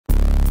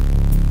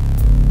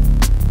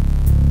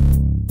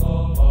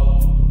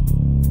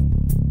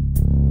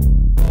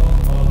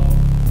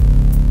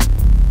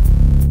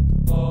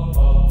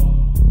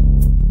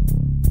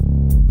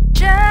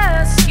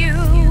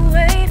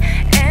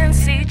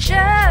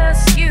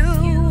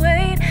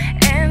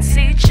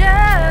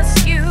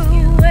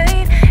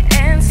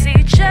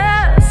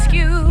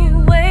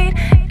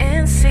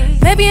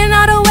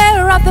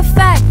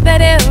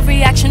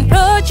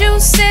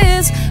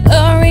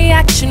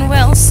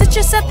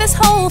this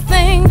whole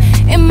thing.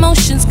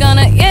 Emotions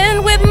gonna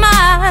end with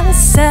my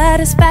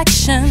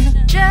satisfaction.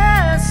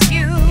 Just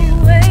you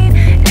wait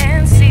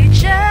and see,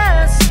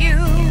 just you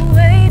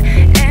wait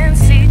and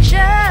see,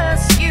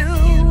 just you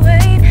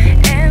wait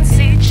and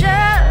see,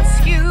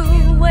 just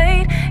you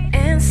wait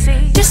and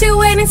see. Just you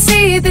wait and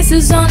see, this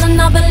is on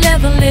another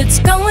level. It's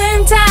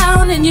going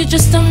down and you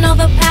just don't know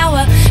the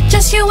power.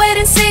 Just you wait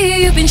and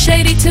see, you've been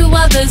shady to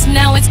others.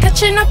 Now it's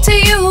catching up to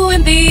you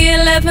in the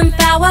 11th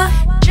hour.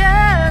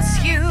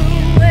 Just you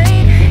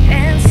wait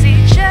and see,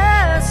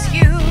 just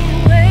you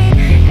wait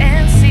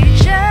and see,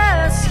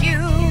 just you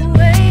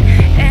wait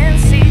and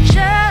see,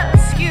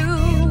 just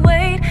you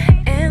wait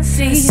and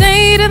see. This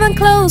ain't even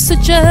close to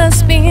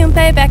just being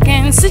payback,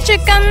 and since you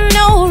got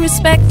no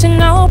respect and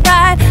no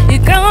pride,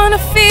 you're gonna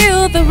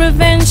feel the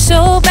revenge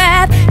so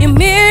bad, your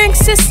mere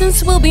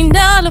existence will be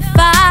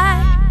nullified.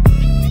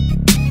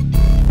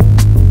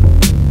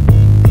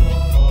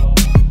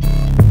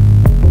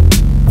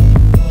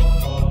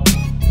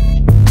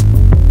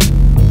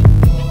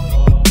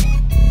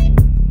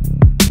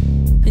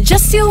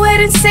 Just you wait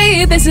and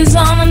see, this is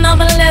on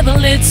another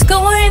level. It's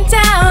going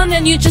down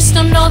and you just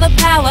don't know the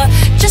power.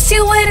 Just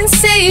you wait and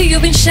see,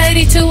 you've been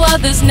shady to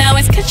others. Now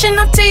it's catching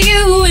up to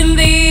you in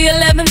the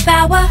 11th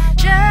hour.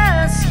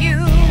 Just you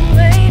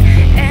wait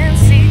and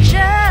see,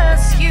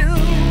 just you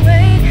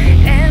wait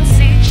and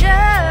see,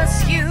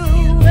 just you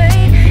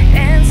wait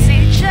and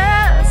see,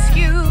 just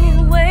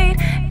you wait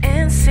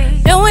and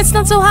see. No, it's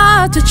not so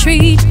hard to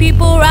treat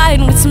people right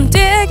with some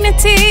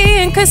dignity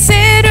and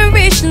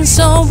consideration.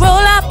 So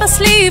roll up our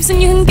sleeves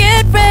and you can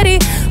get ready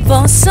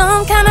for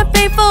some kind of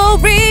painful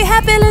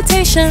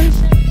rehabilitation.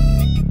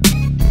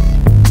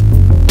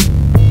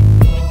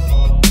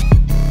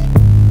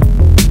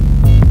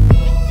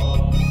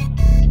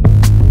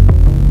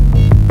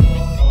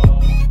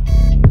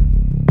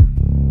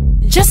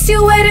 Just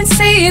you wait and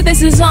see,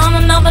 this is on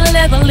another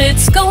level.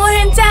 It's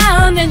going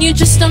down and you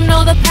just don't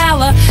know the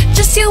power.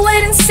 Just you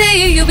wait and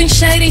see, you've been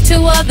shady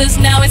to others.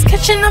 Now it's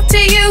catching up to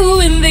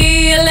you in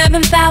the 11th